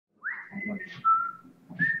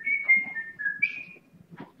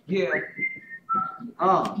Yeah.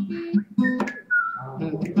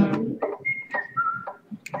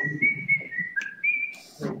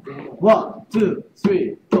 One, two,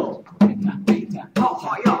 three, go.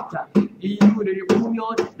 이 노래를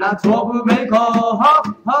보면 나 트러블메이커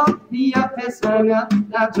네 앞에 서면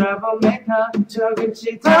나 트러블메이커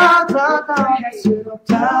조금씩 더더더 할수록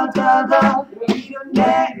더더더 이런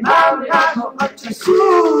내 마음을 하고 어쩔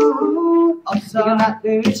수 없어 네가 나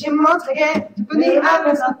의지 못하게 자꾸 네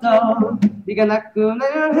앞에서 또 네가 나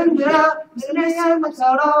꿈을 흔들어 내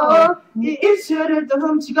양말처럼 네 입술을 또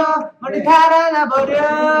훔치고 머리 달아나버려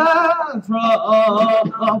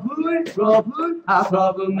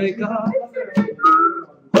트러블메이커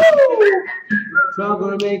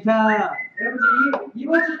트러블메이커. 여러분들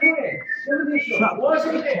이번 주에 여러분들 뭐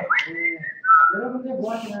하시는데? 여러분들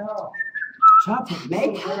뭐 하시나요?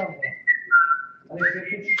 트러블메이커.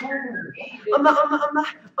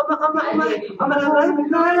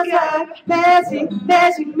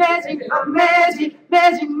 엄마 매직.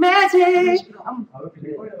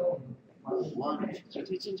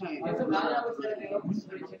 연습 많이 하고 있어야 돼요.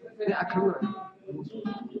 아 그런 거.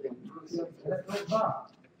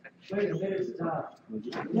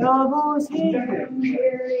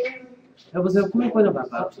 여보세요 코믹 버전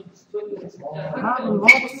갈까요?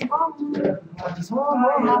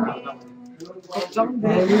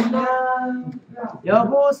 걱정되나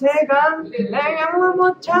여보세가 내 양말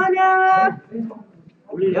못 찾냐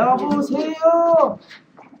여보세요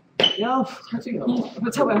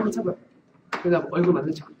한번 차봐요 그다음 얼굴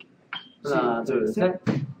만든 척 할게 하나 둘셋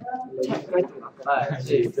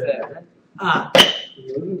 5, 6,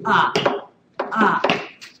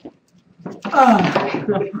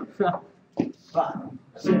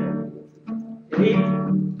 7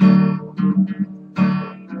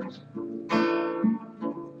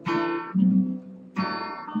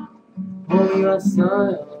 봄이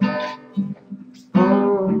왔어요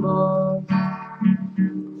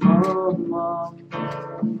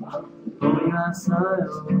봄이 왔어요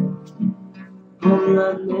봄이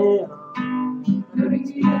왔네요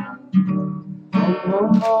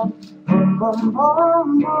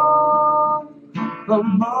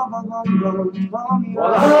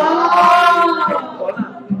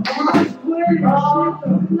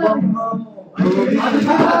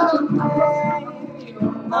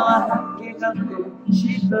너와 함께 걷고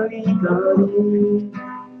싶은 이 거리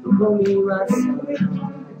봄이 왔어요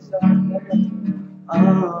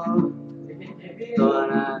또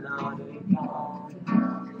하나 넣어둘까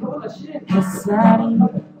햇살이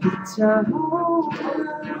비춰오면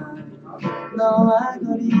너와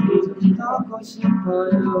거리를 좀 걷고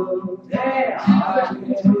싶어요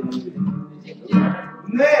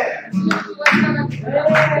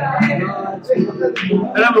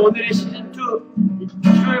여러분 오늘이 시즌2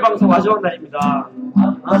 수요일 방송 마지막 날입니다.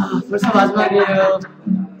 벌써 마지막이에요.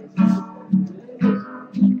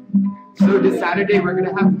 So this Saturday we're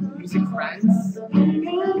gonna have music friends.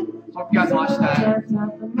 Hope you guys watch that.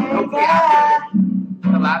 Hopefully after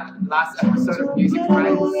the last episode of Music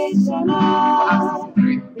Friends, we'll have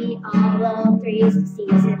season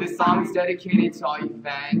 3. This song is dedicated to all you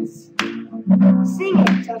fans. Sing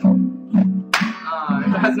it.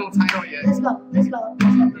 It has no title yet. Let's go.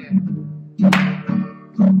 Yeah.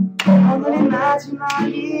 오늘의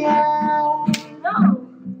마지막이야. No.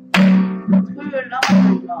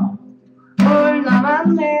 뭘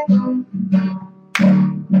남았네.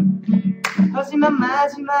 하지만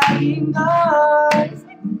마지막인걸.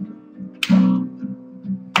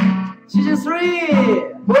 Season 3.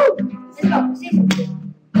 Woo. Let's go. Season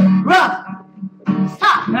 3. Rock.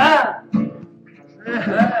 Stop.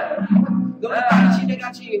 너무 빨리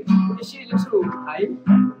진행하지. 우리 시즌 2 가임.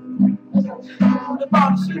 우리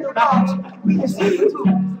빨리 진행하지. 우리 시즌 2.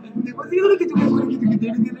 내가 이렇게 되게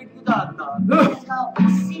나왔다.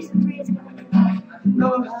 Season 3 is coming. 너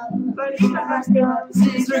빨리 진행하지.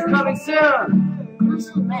 Season 3 coming soon.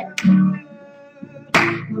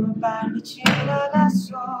 너무 빨리 지나갔어.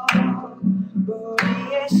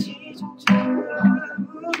 우리의 시즌 2.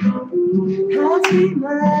 하지만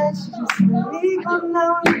시즌 3 곧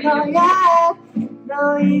나올 거야.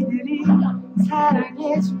 너희들이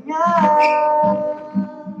사랑해주면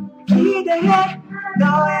기대해.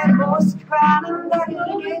 너의 모습과는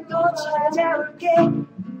다르게 또 찾아올게.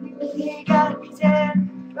 네가 이제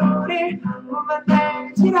우릴 못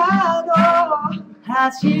만날지라도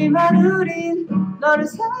하지만 우린 너를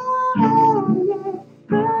사랑할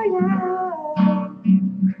거야.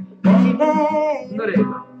 Baby 노래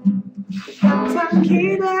항상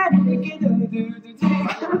기다릴게. 두두두두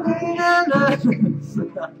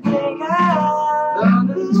내가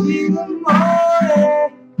너는 지금 뭐해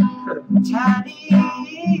자니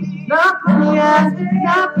나뿐이야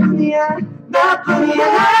나뿐이야 나뿐이야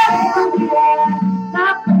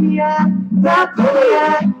나뿐이야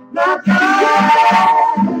나뿐이야 나뿐이야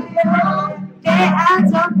Yeah, I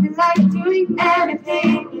don't feel like doing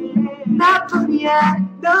anything 나뿐이야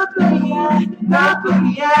너뿐이야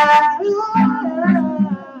너뿐이야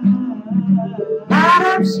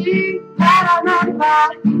말없이 바라만 봐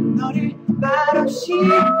너를 말없이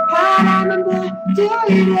바라만 봐도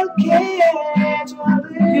이렇게 좋아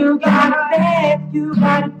You got it babe You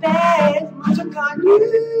got it babe 무조건 you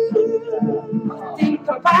Think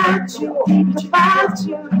about you Think about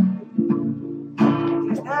you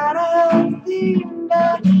There's not a thing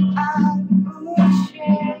that I would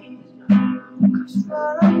change Cause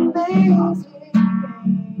you're amazing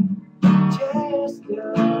Just the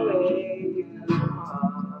way you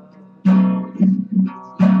are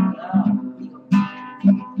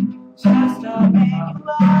Just the way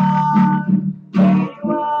you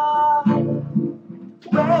are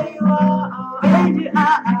Where you are Where you are Where you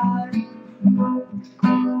are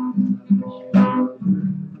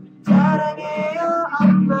사랑해요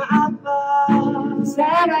엄마 아빠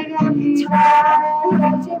사랑합니다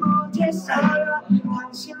알지 못했어요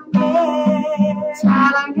당신께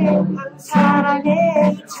사랑해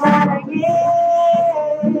사랑해 사랑해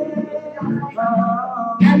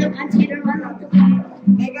나는 반지를 만났던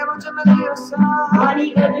내가 먼저 만들었어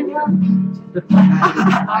아니거든요.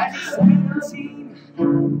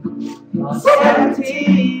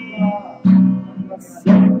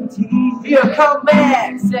 Here come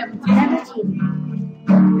back 17 17.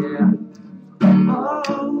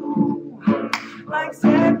 Oh, like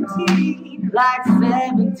 17 like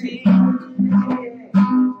 17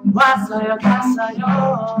 왔어요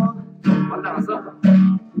갔어요 만나갔어?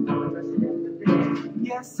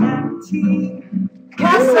 Yes 17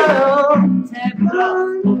 갔어요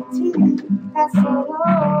 17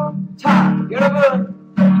 갔어요 자 여러분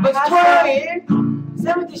이번 주 토요일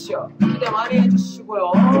세븐틴쇼 기대 많이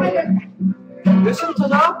해주시고요 몇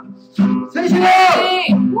시부터죠? 3시요!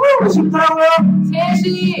 몇 시부터라고요?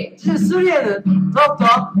 3시. 시즌 3에는 더욱더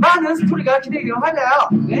많은 스토리가 기대되기로 하네요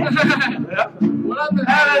네? 원하는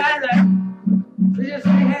시즌 3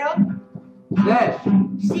 해요? 네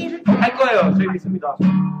할 거예요. 저희 믿습니다.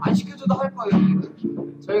 안 시켜줘도 할 거예요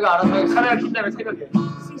저희가 알아서 카메라 킨다음에 새벽에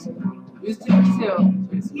유스트림 키세요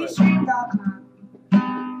저희 있을 거예요.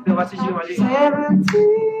 내가 마치 지금 아직 17